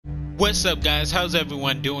What's up, guys? How's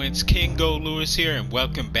everyone doing? It's KingGoldLewis here, and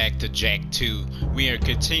welcome back to Jak 2. We are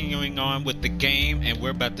continuing on with the game, and we're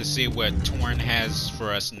about to see what Torn has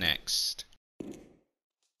for us next.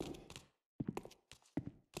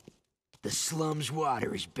 The slum's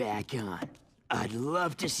water is back on. I'd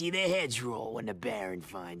love to see their heads roll when the Baron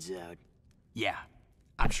finds out. Yeah,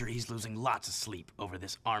 I'm sure he's losing lots of sleep over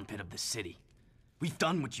this armpit of the city. We've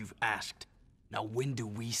done what you've asked. Now when do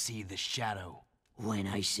we see the shadow? When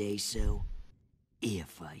I say so,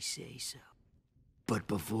 if I say so. But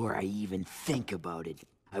before I even think about it,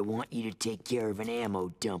 I want you to take care of an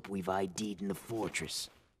ammo dump we've ID'd in the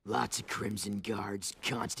fortress. Lots of Crimson Guards,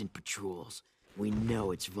 constant patrols. We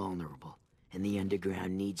know it's vulnerable, and the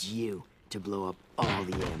underground needs you to blow up all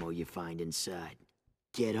the ammo you find inside.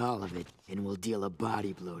 Get all of it, and we'll deal a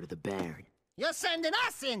body blow to the Baron. You're sending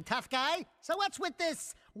us in, tough guy. So what's with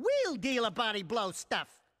this we'll deal a body blow stuff?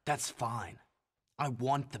 That's fine. I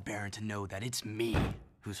want the Baron to know that it's me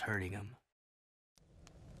who's hurting him.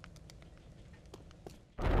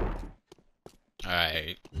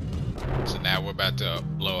 Alright. So now we're about to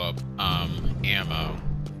blow up ammo.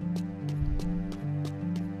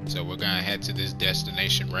 So we're gonna head to this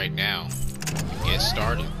destination right now. Get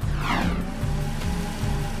started. I've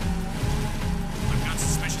got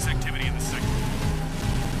suspicious activity in the sector.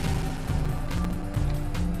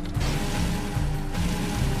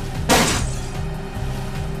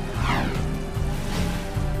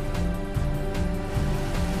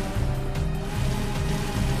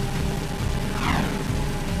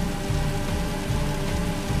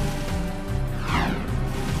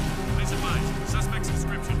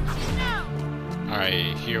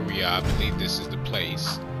 Alright, here we are. I believe this is the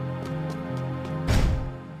place.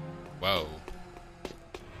 Whoa.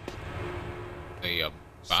 A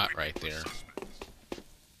bot right there.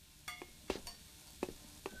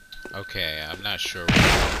 Okay, I'm not sure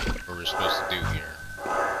what we're supposed to do here.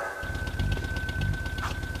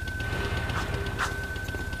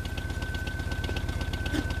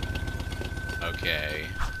 Okay.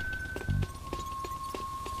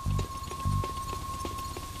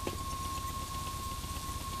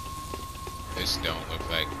 This don't look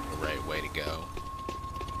like the right way to go.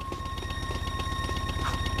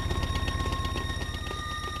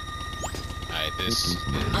 Alright, this is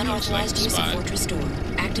unauthorized use of fortress door.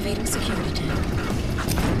 Activating security tank.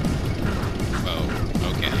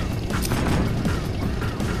 Oh, okay.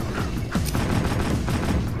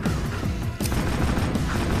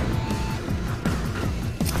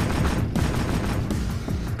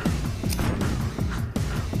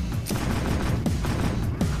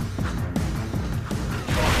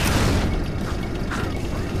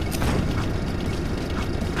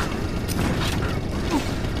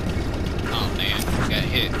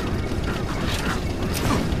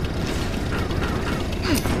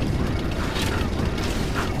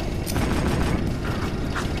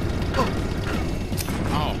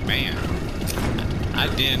 I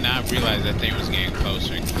did not realize that thing was getting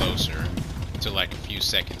closer and closer until like a few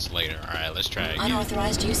seconds later. Alright, let's try again.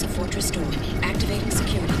 Unauthorized use of fortress door. Activating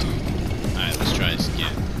security tank. Alright, let's try this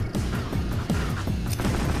again.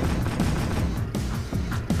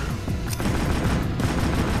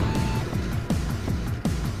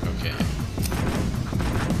 Okay.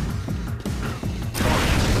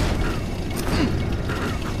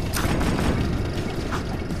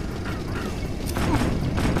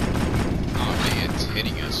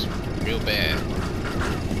 Hitting us real bad.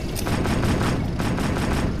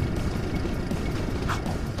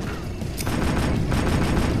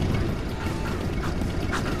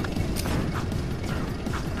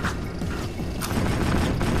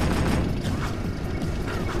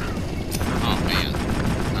 Oh man.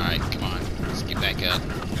 Alright, come on. Let's get back up.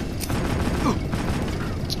 Oh,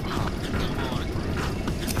 come on.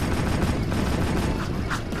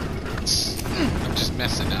 I'm just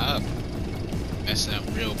messing up. Messing up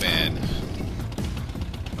real bad.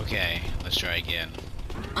 Okay, let's try again.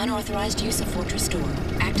 Unauthorized use of fortress door.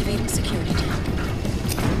 Activating security tank.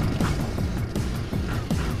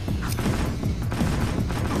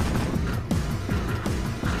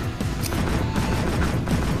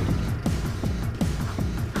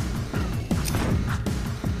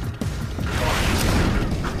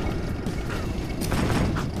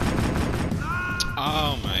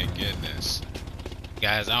 Oh my goodness.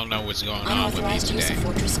 Guys, I don't know what's going on with me Unauthorized today. use of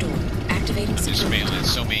fortress door. Activating I'm just security failing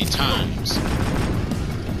so many times.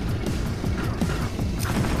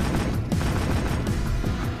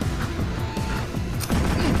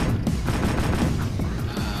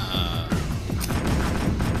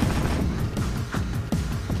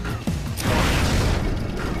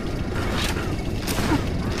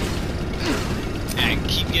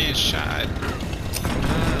 getting shot.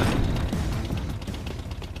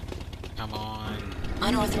 Come on.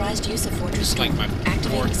 Unauthorized use of Fortress It's like Store. my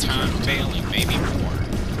Activating fourth time security. failing, maybe more.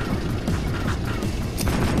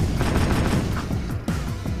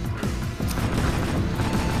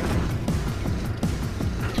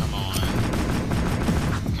 Come on.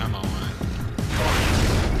 Come on.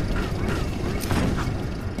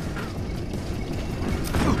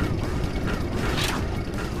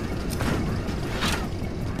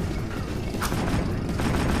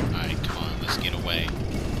 Alright, come on, let's get away.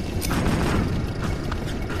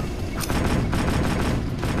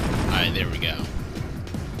 Alright, there we go.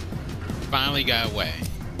 Finally got away.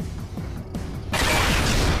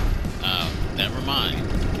 Oh, never mind.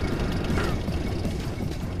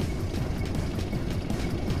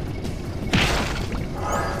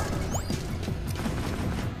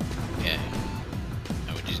 Yeah.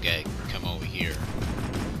 Now we just gotta come over here.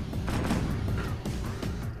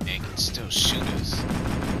 And it can still shoot us.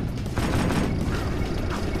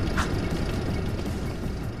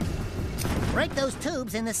 Break those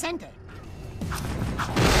tubes in the center.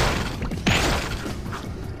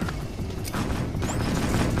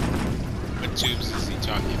 What tubes is he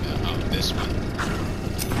talking about? Oh, this one.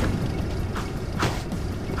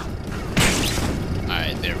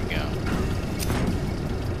 Alright, there we go.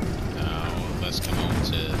 Now, let's come on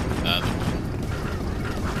to the other one.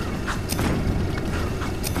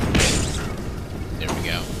 There we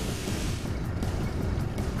go.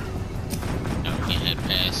 Now we can head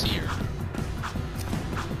past here.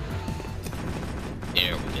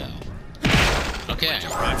 There we go. Okay.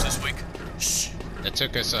 Arrives this week. Shh. That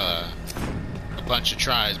took us a bunch of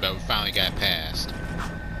tries, but we finally got past.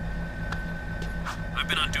 I've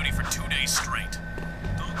been on duty for 2 days straight.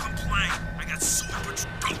 Don't complain. I got so much.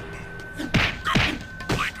 Go.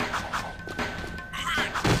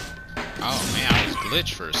 Oh man, I was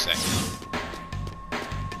glitched for a second.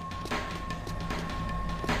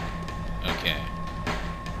 Okay.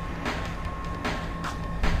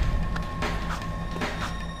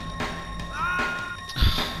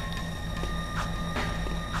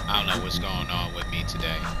 I don't know what's going on with me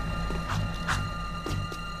today.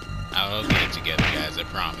 I'll get it together, guys, I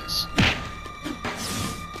promise.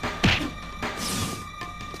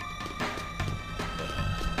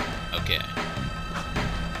 Okay.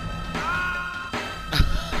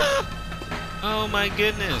 Oh my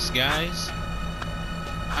goodness, guys.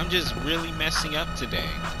 I'm just really messing up today.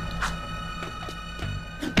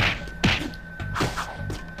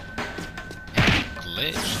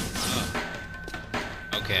 Glitch.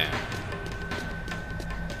 Oh. Okay.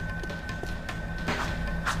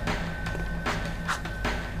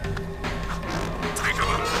 Take him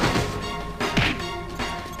out.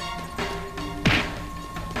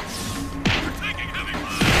 We're taking heavy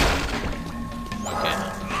fire. Okay.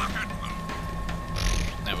 Lock it.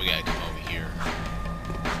 Now we gotta come over here.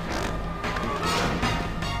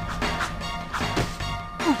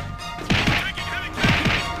 Taking heavy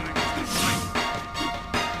casualties. Fight.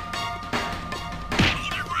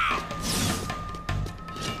 Hold your ground.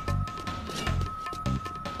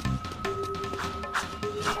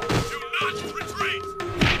 Do not retreat.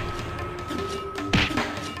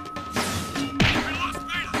 We lost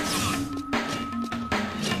Vader's son.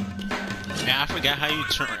 Man, I forgot how you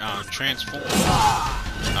transform.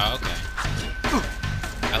 Oh, okay.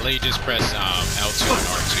 I literally just press L2 and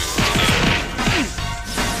R2 together.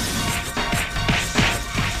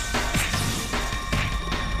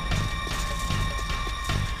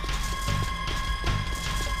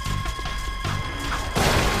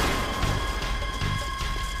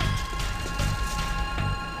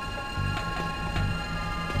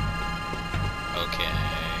 Okay.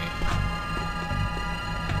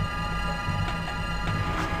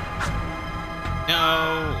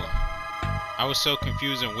 No! I was so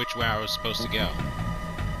confused on which way I was supposed to go.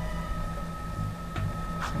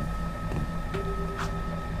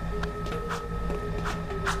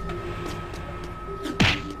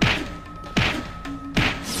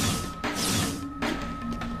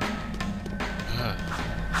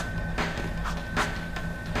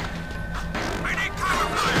 I need cover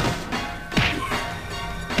fire.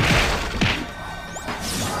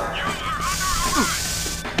 You are under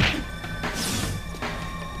arrest.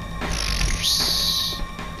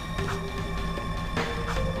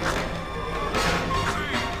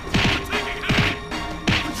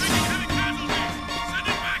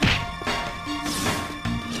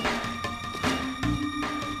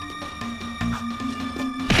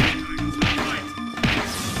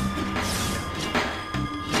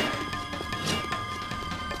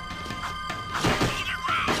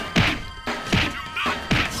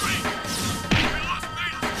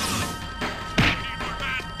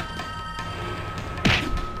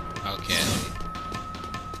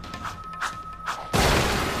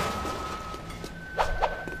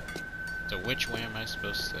 I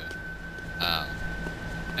supposed to... Oh.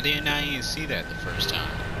 I did not even see that the first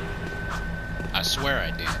time. I swear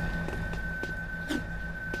I did.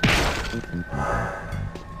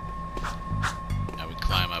 Now we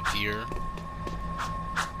climb up here.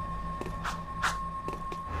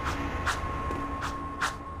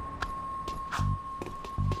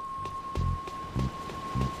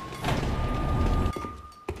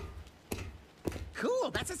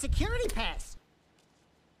 Cool, that's a security pass.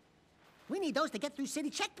 We need those to get through city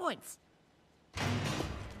checkpoints.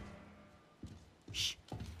 Shh.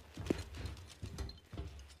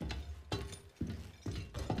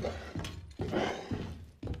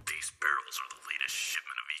 These barrels are the latest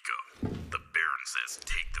shipment of eco. The Baron says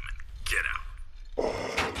take them and get out.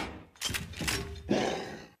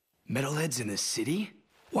 Metalheads in the city?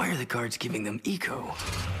 Why are the guards giving them eco?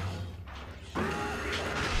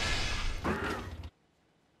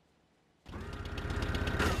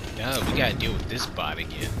 Oh, we gotta deal with this bot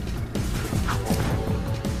again.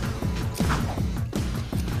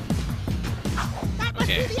 That must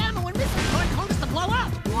Okay. be the ammo and missile cord told us to blow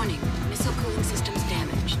up. Warning, missile cooling systems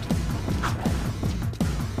damaged.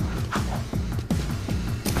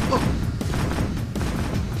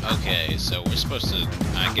 Okay, so we're supposed to,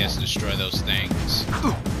 I guess, destroy those things.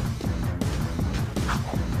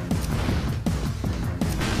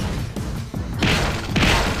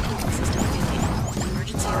 Cooling system failure.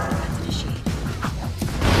 Emergency overrides initiated.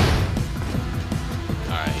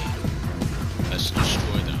 Alright. Let's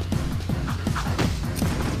destroy them.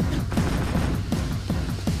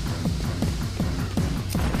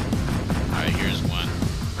 Alright, here's one.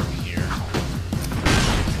 Over here.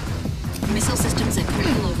 Missile systems at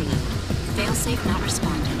critical overload. Failsafe not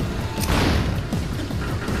responding.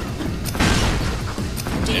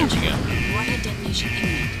 There we Danger. go. Warhead detonation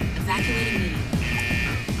imminent. Evacuating medium.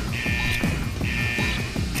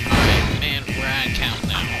 Alright, man, we're on count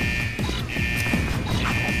now.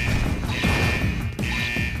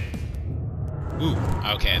 Ooh,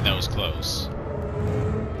 okay, that was close.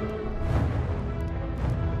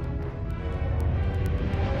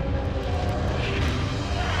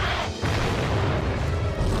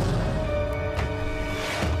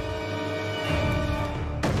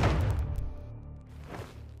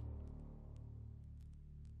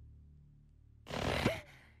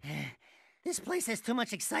 This place has too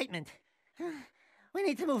much excitement. We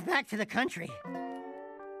need to move back to the country.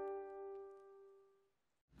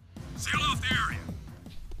 Seal off the area.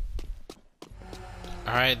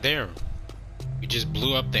 Alright, there. We just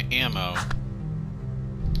blew up the ammo.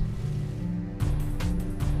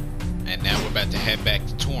 And now we're about to head back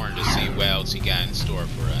to Torn to see what else he got in store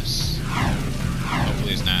for us.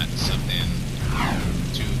 Hopefully it's not something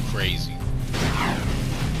too crazy.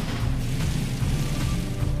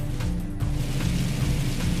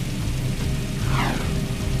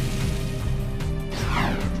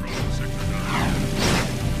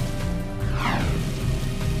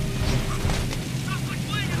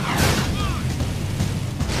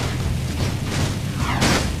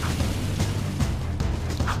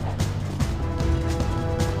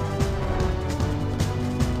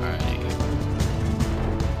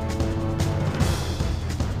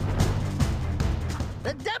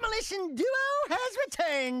 The demolition duo has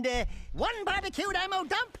returned. One barbecued ammo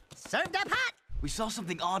dump, served up hot. We saw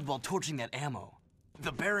something odd while torching that ammo.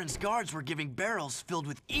 The Baron's guards were giving barrels filled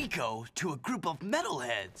with eco to a group of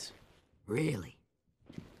metalheads. Really?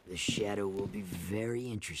 The Shadow will be very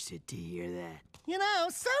interested to hear that. You know,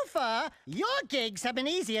 so far, your gigs have been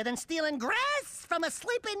easier than stealing grass from a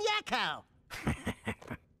sleeping yakko.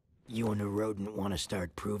 You and the rodent want to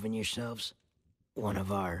start proving yourselves? One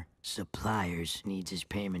of our suppliers needs his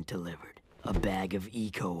payment delivered. A bag of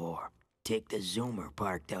eco ore. Take the Zoomer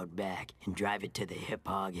parked out back and drive it to the Hip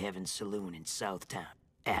Hog Heaven Saloon in Southtown.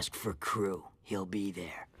 Ask for Krew. He'll be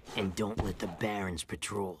there. And don't let the Baron's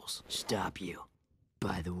patrols stop you.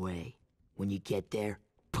 By the way, when you get there,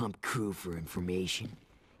 pump Krew for information.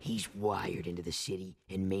 He's wired into the city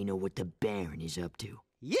and may know what the Baron is up to.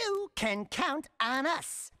 You can count on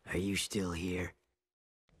us. Are you still here?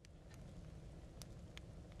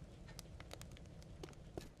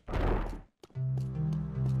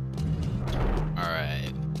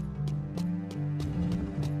 Alright.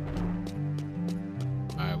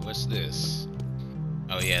 Alright, what's this?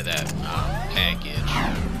 Oh yeah, that package.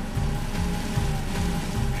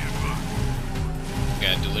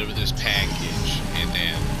 Gotta deliver this package and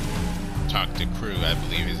then talk to Krew. I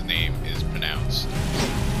believe his name is pronounced.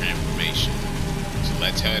 For information. So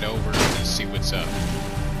let's head over and see what's up.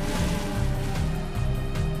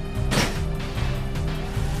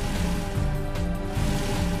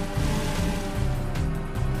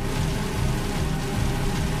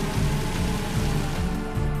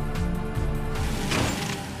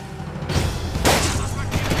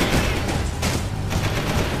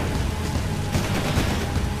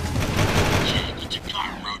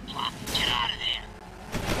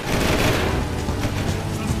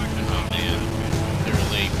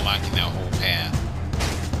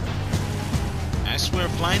 swear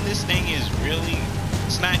flying this thing is really,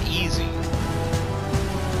 it's not easy.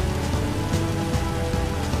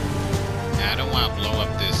 Now, I don't want to blow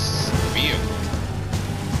up this vehicle.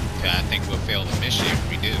 I think we'll fail the mission if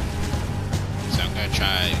we do. So I'm gonna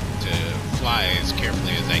try to fly as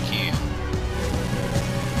carefully as I can.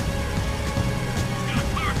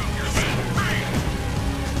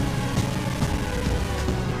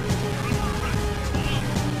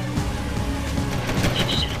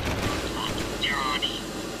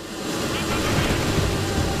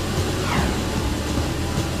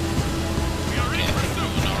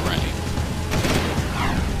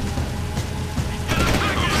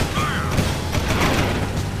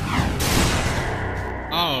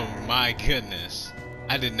 My goodness,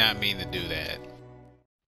 I did not mean to do that.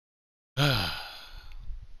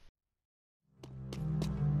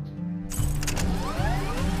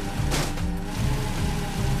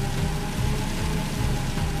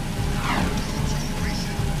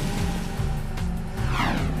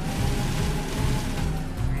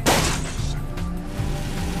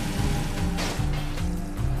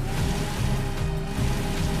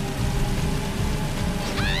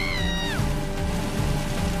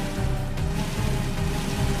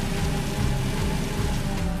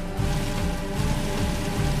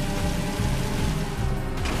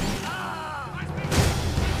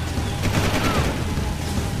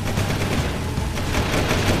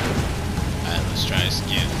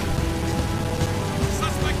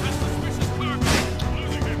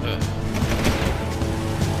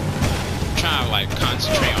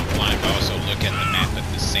 Concentrate on flying, but also look at the map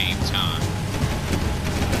at the same time.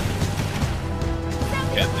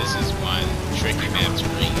 Yeah, this is one tricky map to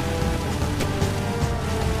read.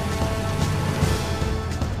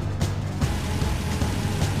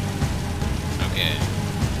 Okay,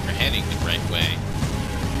 we're heading the right way.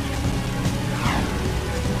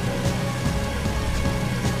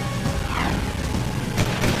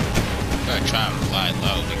 I'm gonna try to fly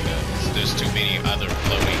low because there's too many other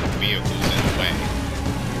floating vehicles in the way.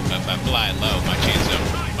 But if I fly low, my chance of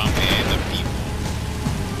bumping into people,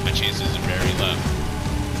 my chances are very low.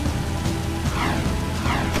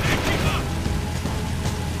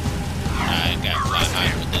 I gotta fly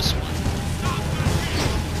high with this one.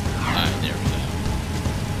 Alright, there we go.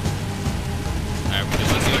 Alright, we're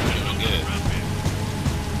doing good, we're doing good.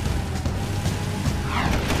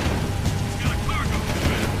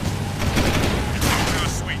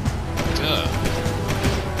 Duh.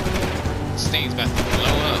 This thing's about to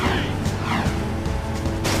blow up.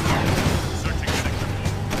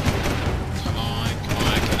 Come on,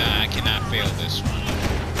 I cannot fail this one.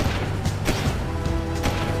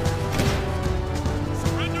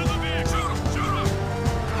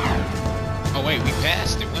 Oh wait, we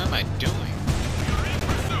passed it. What am I doing?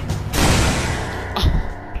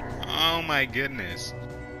 Oh my goodness.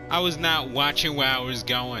 I was not watching where I was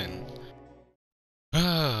going.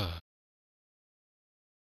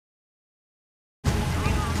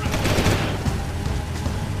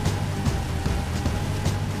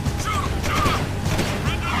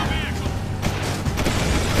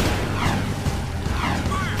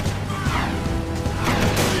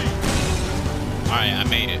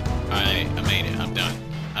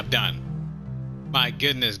 I'm done. My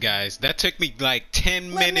goodness, guys. That took me like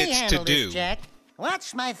 10 minutes to do. This, Jack.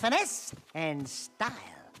 Watch my finesse and style.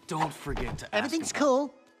 Don't forget to ask. Everything's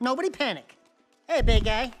cool. Nobody panic. Hey, big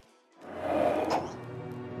guy.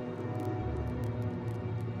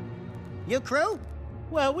 You Krew?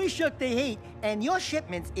 Well, we shook the heat, and your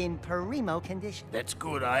shipment's in primo condition. That's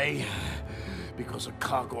good, eh? Because a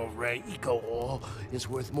cargo of rare eco ore is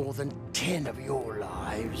worth more than 10 of your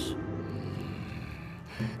lives.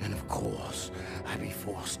 And of course, I'll be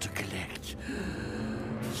forced to collect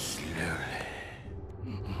slowly.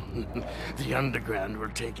 The underground will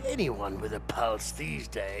take anyone with a pulse these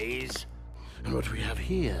days. And what we have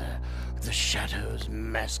here, the Shadow's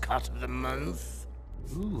mascot of the month.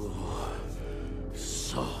 Ooh,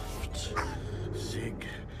 soft. Zig,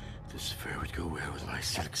 this fur would go well with my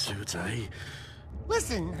silk suit, eh?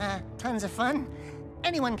 Listen, tons of fun.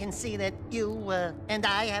 Anyone can see that you, and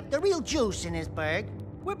I have the real juice in this burg.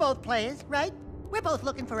 We're both players, right? We're both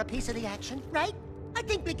looking for a piece of the action, right? I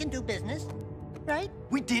think we can do business, right?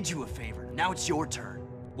 We did you a favor. Now it's your turn.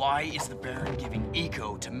 Why is the Baron giving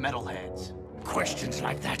eco to metalheads? Questions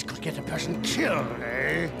like that could get a person killed,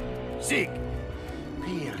 eh? Zig,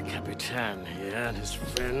 be El Capitan here and his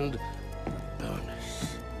friend,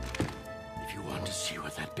 bonus. If you want to see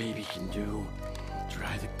what that baby can do,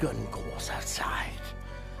 try the gun course outside.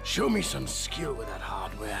 Show me some skill with that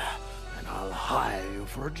hardware, and I'll hire you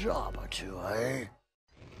for a job or two, eh?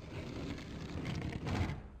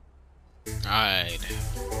 Alright.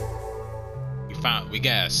 We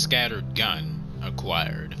got a scattered gun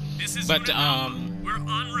acquired. This is But Unit Alpha. We're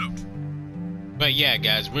en route. But yeah,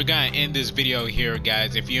 guys, we're gonna end this video here,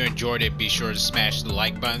 guys. If you enjoyed it, be sure to smash the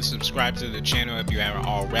like button, subscribe to the channel if you haven't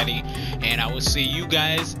already, and I will see you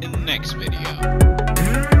guys in the next video.